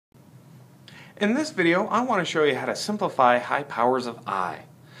In this video, I want to show you how to simplify high powers of I.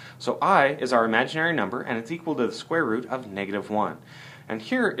 So I is our imaginary number, and it's equal to the square root of -1. And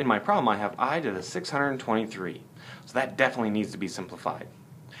here in my problem, I have I to the 623. So that definitely needs to be simplified.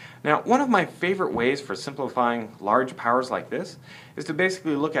 Now, one of my favorite ways for simplifying large powers like this is to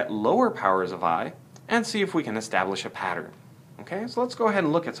basically look at lower powers of I and see if we can establish a pattern. Okay, so let's go ahead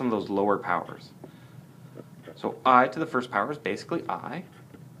and look at some of those lower powers. So I to the first power is basically I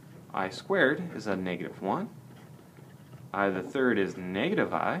squared is a -1, I to the third is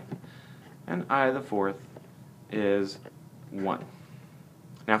 -I, and I to the fourth is 1.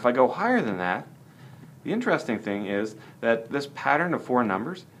 Now if I go higher than that, the interesting thing is that this pattern of 4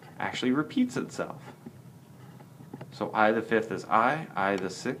 numbers actually repeats itself. So I to the fifth is I to the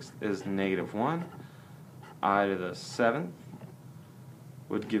sixth is -1, I to the seventh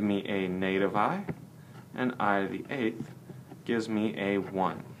would give me a -I, and I to the eighth gives me a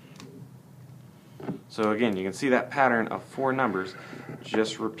 1. So again, you can see that pattern of 4 numbers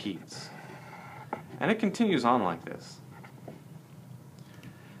just repeats. And it continues on like this.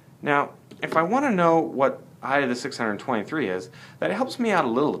 Now, if I want to know what I to the 623 is, that helps me out a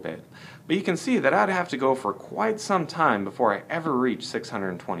little bit. But you can see that I'd have to go for quite some time before I ever reach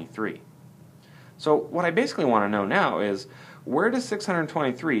 623. So what I basically want to know now is, where does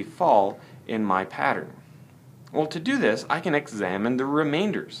 623 fall in my pattern? Well, to do this, I can examine the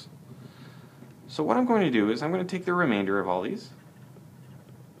remainders. So what I'm going to do is I'm going to take the remainder of all these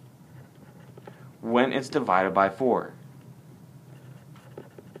when it's divided by 4.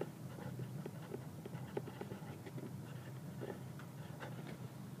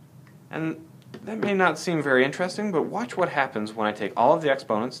 And that may not seem very interesting, but watch what happens when I take all of the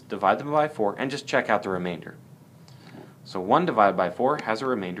exponents, divide them by 4, and just check out the remainder. So 1 divided by 4 has a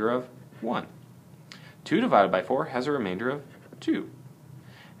remainder of 1. 2 divided by 4 has a remainder of 2.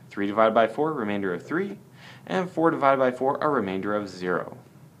 3 divided by 4, remainder of 3, and 4 divided by 4, a remainder of 0.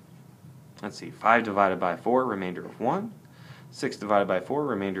 Let's see, 5 divided by 4, remainder of 1, 6 divided by 4,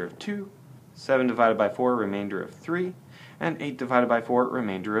 remainder of 2, 7 divided by 4, remainder of 3, and 8 divided by 4,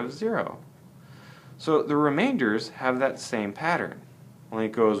 remainder of 0. So the remainders have that same pattern, only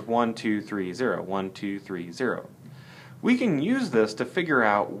it goes 1, 2, 3, 0, 1, 2, 3, 0. We can use this to figure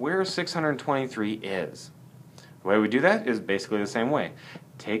out where 623 is. The way we do that is basically the same way.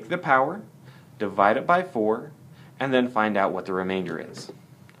 Take the power, divide it by 4, and then find out what the remainder is.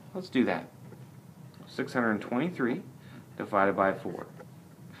 Let's do that. 623 divided by 4.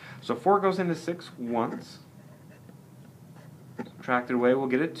 So 4 goes into 6 once. Subtract it away, we'll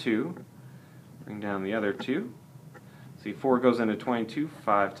get a 2. Bring down the other 2. See, 4 goes into 22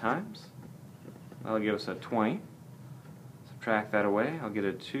 5 times. That'll give us a 20. Subtract that away, I'll get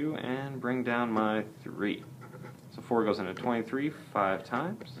a 2 and bring down my 3. So 4 goes into 23 5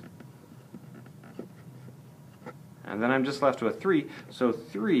 times. And then I'm just left with 3, so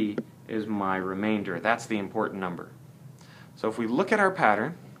 3 is my remainder. That's the important number. So if we look at our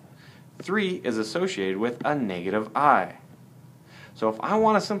pattern, 3 is associated with a -I. So if I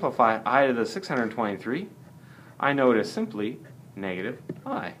want to simplify I to the 623, I know it is simply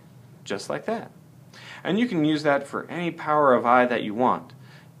 -I, just like that. And you can use that for any power of I that you want.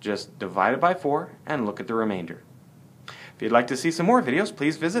 Just divide it by 4 and look at the remainder. If you'd like to see some more videos,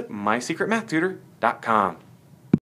 please visit mysecretmathtutor.com.